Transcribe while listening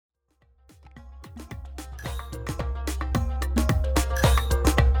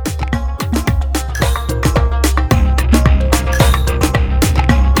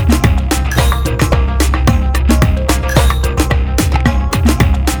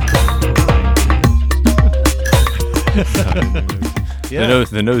Yeah.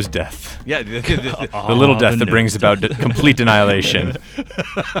 The nose death. Yeah. The little death that brings about complete annihilation.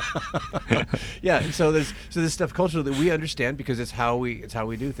 Yeah. So there's this stuff culturally that we understand because it's how we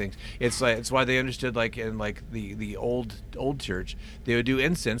do things. It's why they understood, like in like the old church, they would do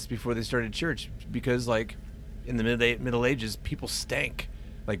incense before they started church, because like in the Middle Ages people stank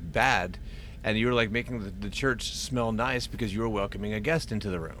like bad, and you were like making the church smell nice because you were welcoming a guest into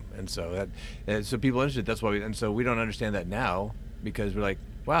the room. And so so people understood. That's why and so we don't understand that now, because we're like,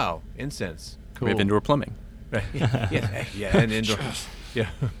 wow, incense, cool. We have indoor plumbing. Right. Yeah, and indoor. Yeah,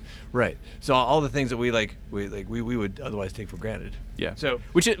 right. So all the things that we would otherwise take for granted. Yeah. So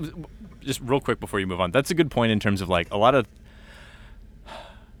which is, just real quick before you move on, that's a good point in terms of like a lot of.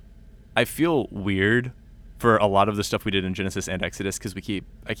 I feel weird for a lot of the stuff we did in Genesis and Exodus, because I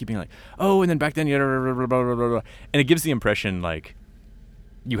keep being like, oh, and then back then, blah, blah, blah, blah, blah. And it gives the impression like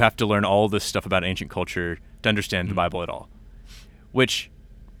you have to learn all this stuff about ancient culture to understand the Bible at all, which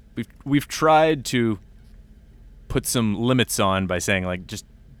we've tried to put some limits on by saying like, just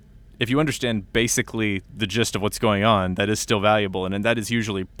if you understand basically the gist of what's going on, that is still valuable, and that is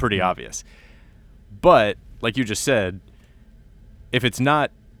usually pretty obvious. But like you just said, if it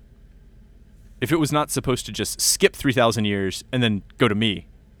was not supposed to just skip 3,000 years and then go to me,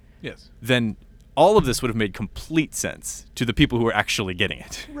 yes, then all of this would have made complete sense to the people who were actually getting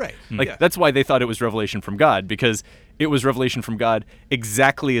it. Right. Like that's why they thought it was revelation from God, because it was revelation from God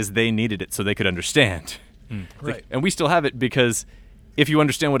exactly as they needed it so they could understand. Right. And we still have it because if you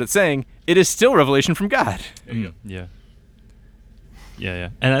understand what it's saying, it is still revelation from God. Yeah.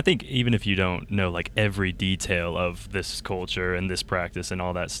 And I think even if you don't know like every detail of this culture and this practice and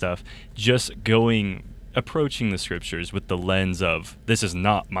all that stuff, just approaching the scriptures with the lens of, this is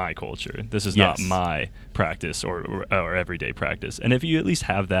not my culture, this is not my practice or everyday practice. And if you at least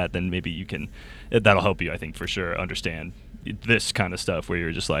have that, then maybe that'll help you, I think, for sure, understand this kind of stuff where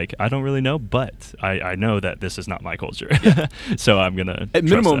you're just like, I don't really know, but I know that this is not my culture. So I'm going to at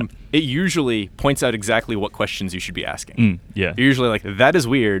minimum, it usually points out exactly what questions you should be asking. Yeah. You're usually like, that is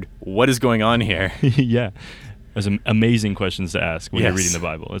weird. What is going on here? Yeah. There's amazing questions to ask when you're reading the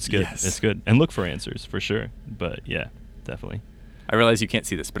Bible. It's good. Yes. It's good. And look for answers, for sure. But yeah, definitely. I realize you can't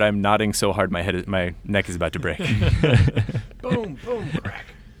see this, but I'm nodding so hard my neck is about to break. Boom, crack.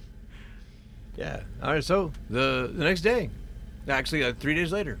 Yeah. All right. So the next day, actually 3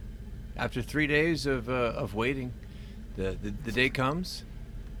 days later, after 3 days of waiting, the day comes.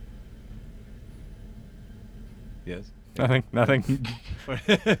 Yes. Nothing.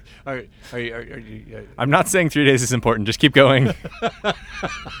 Are you? I'm not saying 3 days is important. Just keep going.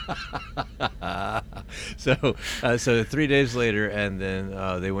 So 3 days later, and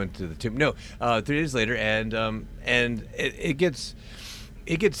then they went to the tomb. No, 3 days later, and it gets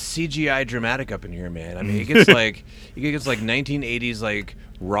CGI dramatic up in here, man. I mean, it gets like 1980s like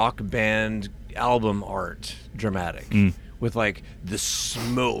rock band album art dramatic. With like the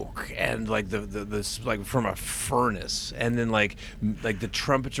smoke and like the like from a furnace, and then like the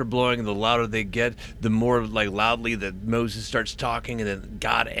trumpets are blowing, and the louder they get, the more like loudly that Moses starts talking, and then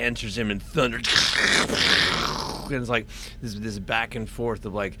God answers him in thunder. And it's like this back and forth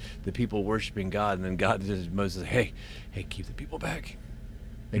of like the people worshiping God, and then God says to Moses, hey, keep the people back,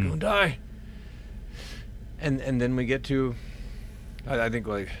 they're gonna die. And then we get to, I think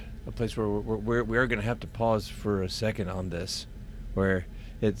like a place where we are going to have to pause for a second on this, where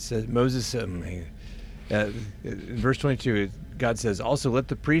it says Moses in verse 22, God says, also let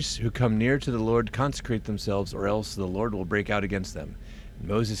the priests who come near to the Lord consecrate themselves, or else the Lord will break out against them. And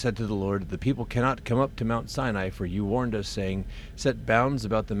Moses said to the Lord, the people cannot come up to Mount Sinai, for you warned us, saying, set bounds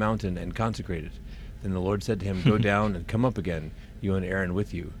about the mountain and consecrate it. Then the Lord said to him, go down and come up again, you and Aaron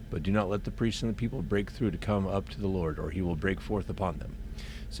with you, but do not let the priests and the people break through to come up to the Lord, or he will break forth upon them.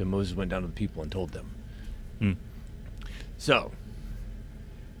 So Moses went down to the people and told them. So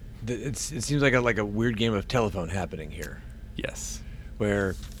it seems like a weird game of telephone happening here. Yes.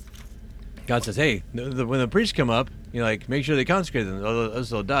 Where God says, hey, when the priests come up, like make sure they consecrate them, else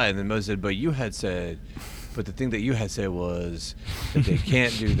they'll die. And then Moses said, but the thing that you had said was that they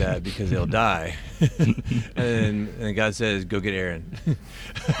can't do that because they'll die. and then God says, go get Aaron.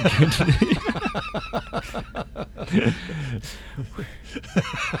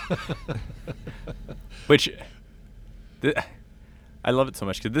 Which, I love it so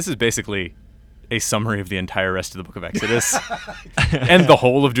much, because this is basically a summary of the entire rest of the book of Exodus and the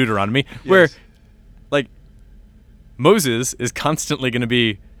whole of Deuteronomy, where like Moses is constantly going to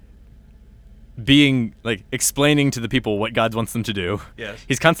be explaining to the people what God wants them to do. Yes.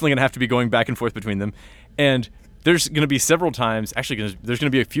 He's constantly going to have to be going back and forth between them. And there's going to be several times, there's going to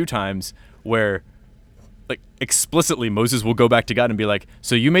be a few times where like explicitly Moses will go back to God and be like,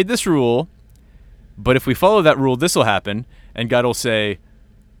 so you made this rule, but if we follow that rule, this will happen. And God will say,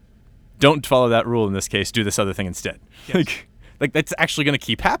 don't follow that rule in this case, do this other thing instead. Yes. Like that's actually going to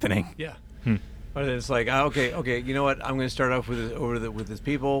keep happening. Yeah. But it's like, okay, you know what? I'm going to start off with this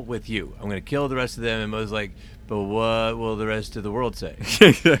people, with you. I'm going to kill the rest of them. And Moses like, but what will the rest of the world say?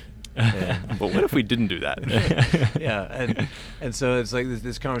 But what if we didn't do that? Yeah, and so it's like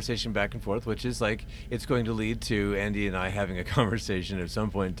this conversation back and forth, which is like it's going to lead to Andy and I having a conversation at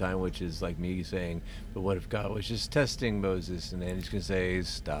some point in time, which is like me saying, but what if God was just testing Moses? And Andy's going to say,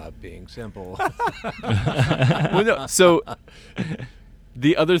 stop being simple. Well, no, so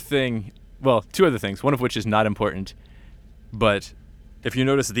the other thing, well, two other things, one of which is not important, but if you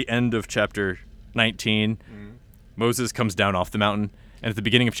notice at the end of chapter 19, Moses comes down off the mountain, and at the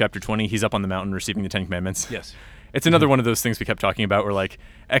beginning of chapter 20, he's up on the mountain receiving the Ten Commandments. Yes. It's another one of those things we kept talking about where, like,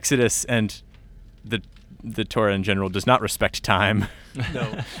 Exodus and the Torah in general does not respect time.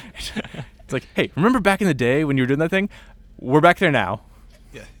 No. It's like, hey, remember back in the day when you were doing that thing? We're back there now.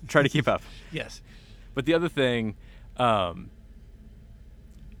 Yeah. Try to keep up. Yes. But the other thing,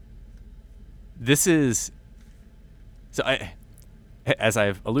 this is, so as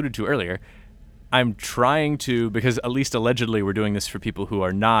I've alluded to earlier, I'm trying to, because at least allegedly we're doing this for people who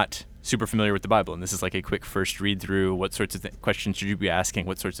are not super familiar with the Bible, and this is like a quick first read through, what sorts of questions should you be asking,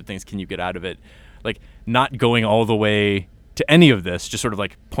 what sorts of things can you get out of it, like not going all the way to any of this, just sort of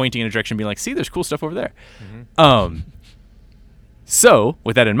like pointing in a direction, being like, see, there's cool stuff over there. So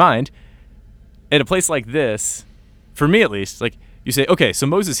with that in mind, at a place like this, for me at least, like you say, okay, so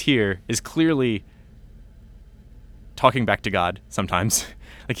Moses here is clearly talking back to God sometimes.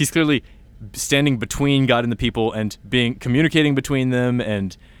 Like he's clearly standing between God and the people and communicating between them,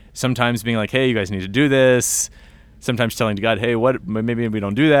 and sometimes being like, hey, you guys need to do this. Sometimes telling to God, hey, maybe we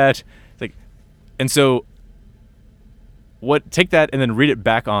don't do that. It's like, and so take that and then read it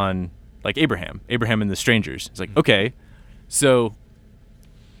back on like Abraham and the strangers. It's like, okay, so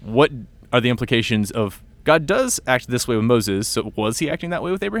what are the implications of God does act this way with Moses? So was he acting that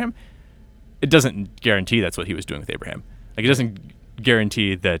way with Abraham? It doesn't guarantee that's what he was doing with Abraham. Like it doesn't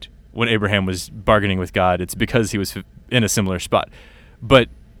guarantee that when Abraham was bargaining with God, it's because he was in a similar spot. But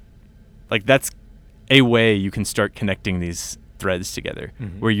like that's a way you can start connecting these threads together,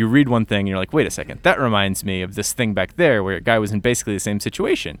 where you read one thing and you're like, wait a second, that reminds me of this thing back there where a guy was in basically the same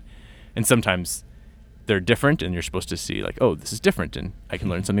situation. And sometimes they're different and you're supposed to see like, oh, this is different and I can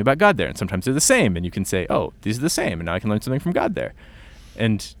learn something about God there. And sometimes they're the same and you can say, oh, these are the same and now I can learn something from God there.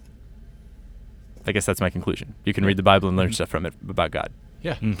 And I guess that's my conclusion. You can read the Bible and learn stuff from it about God.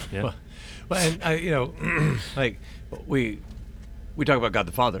 Yeah. Yeah. Well, and like we talk about God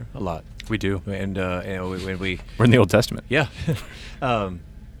the Father a lot. We do. And when we We're in the Old Testament. yeah.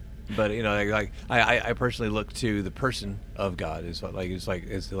 But like I personally look to the person of God as like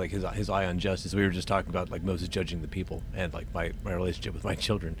his eye on justice. We were just talking about like Moses judging the people and like my relationship with my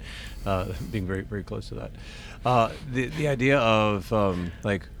children, being very very close to that. The idea of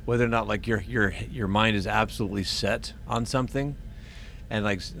like whether or not like your mind is absolutely set on something. And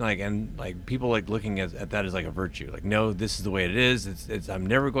like people like looking at that as like a virtue. Like, no, this is the way it is. It's I'm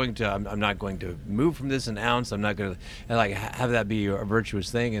never going to. I'm not going to move from this an ounce. I'm not going to like have that be a virtuous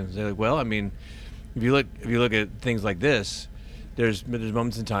thing. And they're like, well, I mean, if you look at things like this, there's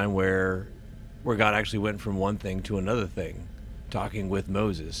moments in time where God actually went from one thing to another thing, talking with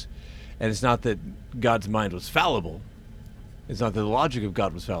Moses, and it's not that God's mind was fallible. It's not that the logic of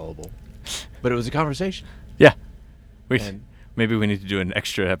God was fallible, but it was a conversation. Yeah. Maybe we need to do an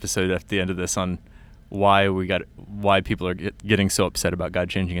extra episode at the end of this on why people are getting so upset about God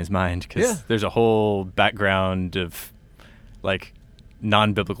changing his mind, because there's a whole background of like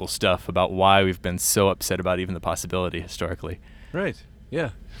non-biblical stuff about why we've been so upset about even the possibility historically. Right. Yeah.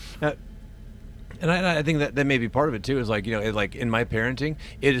 And I think that may be part of it too. Is like like in my parenting,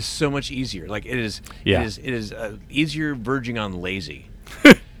 it is so much easier. Like it is easier verging on lazy.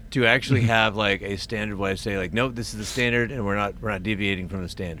 To actually have like a standard way to say like, no, this is the standard, and we're not deviating from the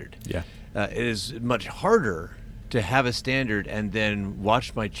standard. Yeah, it is much harder to have a standard and then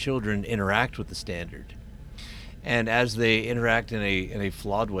watch my children interact with the standard, and as they interact in a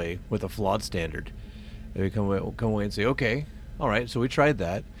flawed way with a flawed standard, they come away and say, okay, all right, so we tried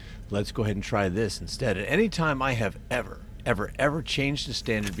that. Let's go ahead and try this instead. And anytime I have ever changed the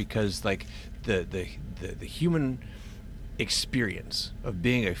standard because like the human experience of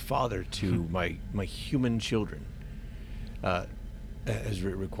being a father to my human children has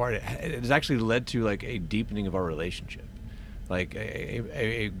required it has actually led to like a deepening of our relationship, like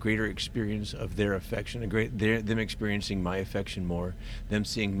a greater experience of their affection, them experiencing my affection more, them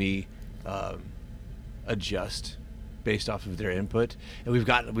seeing me adjust based off of their input, and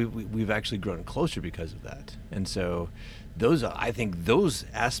we've actually grown closer because of that. And so I think those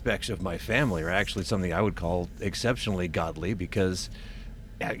aspects of my family are actually something I would call exceptionally godly, because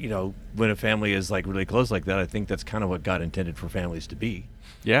when a family is like really close like that, I think that's kind of what God intended for families to be.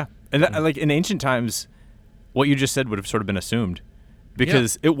 Yeah. And like in ancient times, what you just said would have sort of been assumed,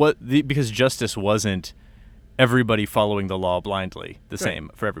 because because justice wasn't everybody following the law blindly the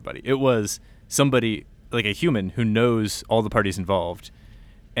same for everybody. It was somebody like a human who knows all the parties involved,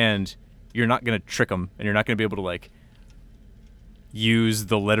 and you're not going to trick them, and you're not going to be able to like use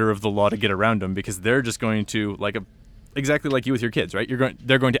the letter of the law to get around them, because they're just going to exactly like you with your kids, right?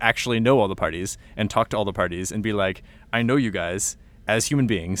 They're going to actually know all the parties and talk to all the parties and be like, I know you guys as human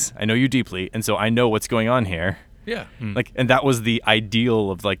beings. I know you deeply, and so I know what's going on here. Yeah. And that was the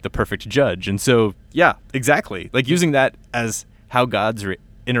ideal of like the perfect judge. And so, yeah, exactly. Like using that as how God's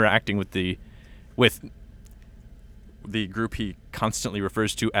interacting with the group he constantly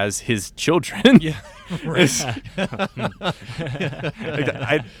refers to as his children. Yeah. Right.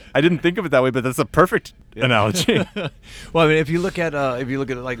 I didn't think of it that way, but that's a perfect analogy. Well, I mean, if you look at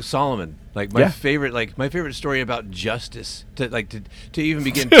like Solomon, like my favorite story about justice, to even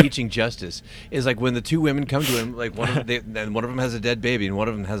begin teaching justice, is like when the two women come to him, like one of them has a dead baby and one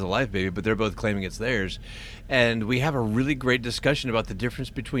of them has a live baby, but they're both claiming it's theirs, and we have a really great discussion about the difference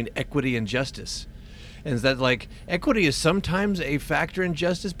between equity and justice. And that like equity is sometimes a factor in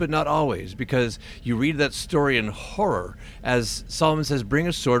justice, but not always, because you read that story in horror as Solomon says, bring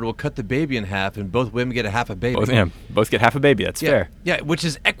a sword, we'll cut the baby in half, and both women get a half a baby. Both get half a baby. That's fair. Yeah, which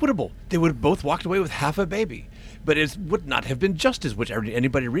is equitable. They would have both walked away with half a baby. But it would not have been justice, which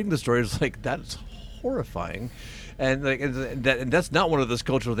anybody reading the story is like, that's horrifying. And like and that's not one of those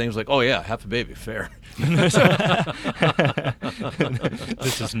cultural things like, oh yeah, half a baby, fair. This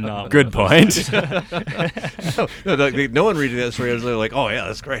is not good point. No one reading that story is like, oh yeah,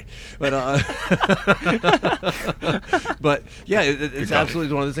 that's great. But but yeah, it's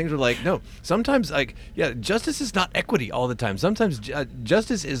absolutely one of those things where like, no, sometimes like, yeah, justice is not equity all the time. Sometimes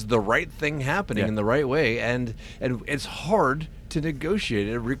justice is the right thing happening in the right way, and it's hard to negotiate.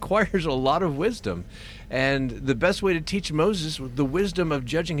 It requires a lot of wisdom. And the best way to teach Moses the wisdom of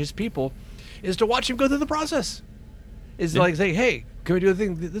judging his people is to watch him go through the process. Is like say, hey, can we do a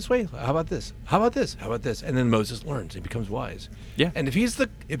thing this way? How about this? How about this? How about this? And then Moses learns and becomes wise. Yeah. And if he's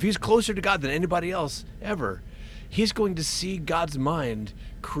closer to God than anybody else ever, he's going to see God's mind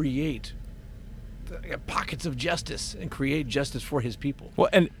create pockets of justice and create justice for his people. Well,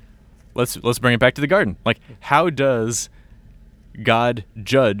 and let's bring it back to the garden. Like, how does God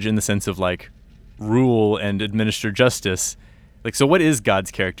judge in the sense of like rule and administer justice? Like, so what is God's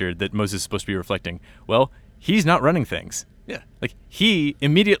character that Moses is supposed to be reflecting? Well, he's not running things. Yeah. Like, he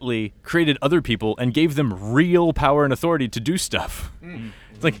immediately created other people and gave them real power and authority to do stuff.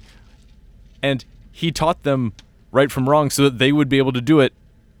 It's like, and he taught them right from wrong so that they would be able to do it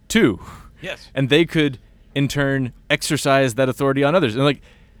too. Yes. And they could in turn exercise that authority on others. And like,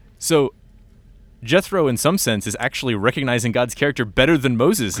 so Jethro, in some sense, is actually recognizing God's character better than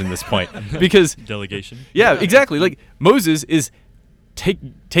Moses in this point, because delegation. Yeah, exactly. Like Moses is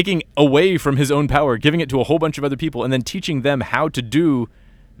taking away from his own power, giving it to a whole bunch of other people, and then teaching them how to do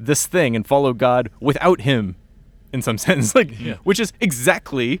this thing and follow God without him, in some sense. Like, which is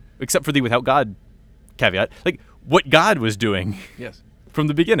exactly, except for the without God caveat, like what God was doing. Yes. From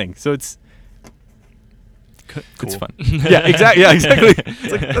the beginning. So it's cool. It's fun. Yeah, exactly. Yeah, exactly.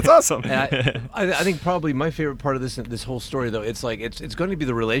 It's like, that's awesome. And I think probably my favorite part of this whole story, though, it's like it's going to be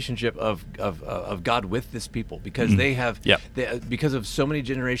the relationship of God with this people, because they have because of so many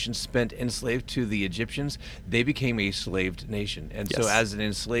generations spent enslaved to the Egyptians, they became a enslaved nation, and so as an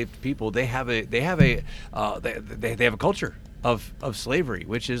enslaved people, they have a culture of slavery,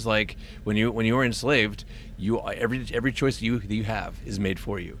 which is like when you are enslaved, every choice that you have is made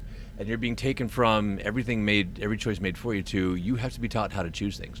for you. And you're being taken from every choice made for you to, you have to be taught how to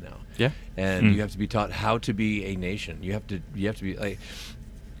choose things now. Yeah. And you have to be taught how to be a nation. You have to be like,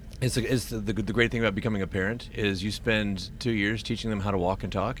 it's the great thing about becoming a parent is you spend 2 years teaching them how to walk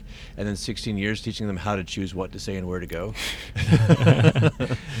and talk, and then 16 years teaching them how to choose what to say and where to go.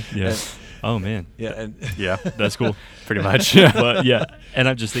 Yes. Oh man. Yeah. And yeah, that's cool. Pretty much. But yeah, and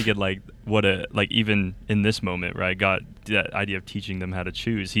I'm just thinking like even in this moment, right? God, that idea of teaching them how to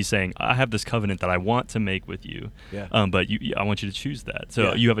choose. He's saying, I have this covenant that I want to make with you. Yeah. But I want you to choose that.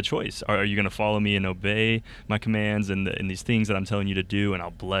 So you have a choice. Are you going to follow me and obey my commands and these things that I'm telling you to do, and I'll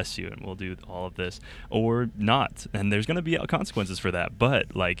bless you and we'll do all of this, or not? And there's going to be consequences for that.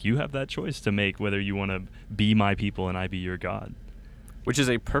 But like, you have that choice to make whether you want to be my people and I be your God. Which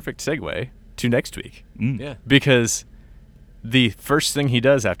is a perfect segue to next week. Yeah. Because the first thing he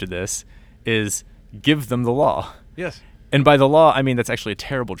does after this is give them the law. Yes. And by the law, I mean that's actually a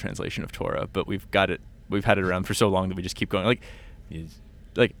terrible translation of Torah, but we've had it around for so long that we just keep going. Like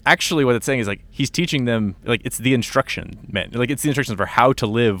actually what it's saying is like he's teaching them, like it's the instruction, man. Like it's the instructions for how to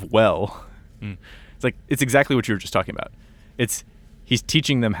live well. It's like it's exactly what you were just talking about. He's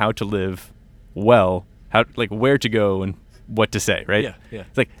teaching them how to live well, how like where to go and what to say, right? Yeah.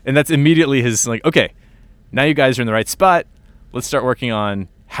 It's like, and that's immediately his like, okay, now you guys are in the right spot. Let's start working on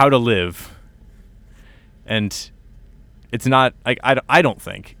how to live. And it's not like I don't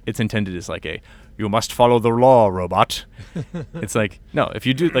think it's intended as like you must follow the law, robot. It's like, no, if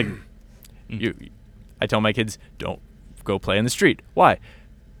you do like I tell my kids, don't go play in the street. Why?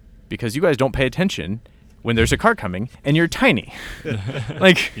 Because you guys don't pay attention when there's a car coming and you're tiny.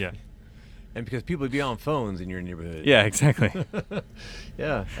 Like Yeah. And because people be on phones in your neighborhood. yeah, exactly.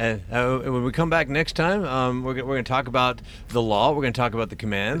 Yeah, and when we come back next time, we're going to talk about the law. We're going to talk about the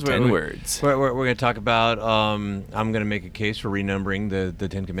commands. 10 words. We're going to talk about. I'm going to make a case for renumbering the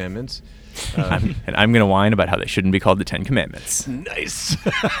 10 Commandments. And I'm going to whine about how they shouldn't be called the 10 Commandments. Nice.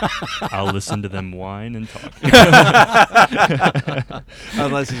 I'll listen to them whine and talk.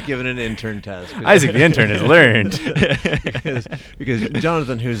 Unless he's given an intern task. Isaac, the intern, has learned. because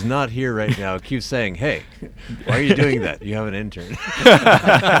Jonathan, who's not here right now, keeps saying, "Hey, why are you doing that? You have an intern."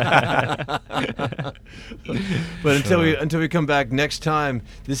 But until we come back next time,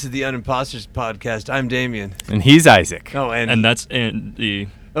 this is the Unimposters podcast. I'm Damien. And he's Isaac. Oh, And that's Andy.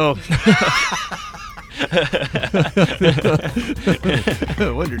 Oh.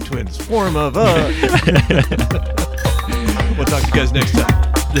 Wonder Twins form of We'll talk to you guys next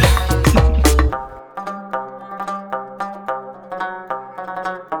time.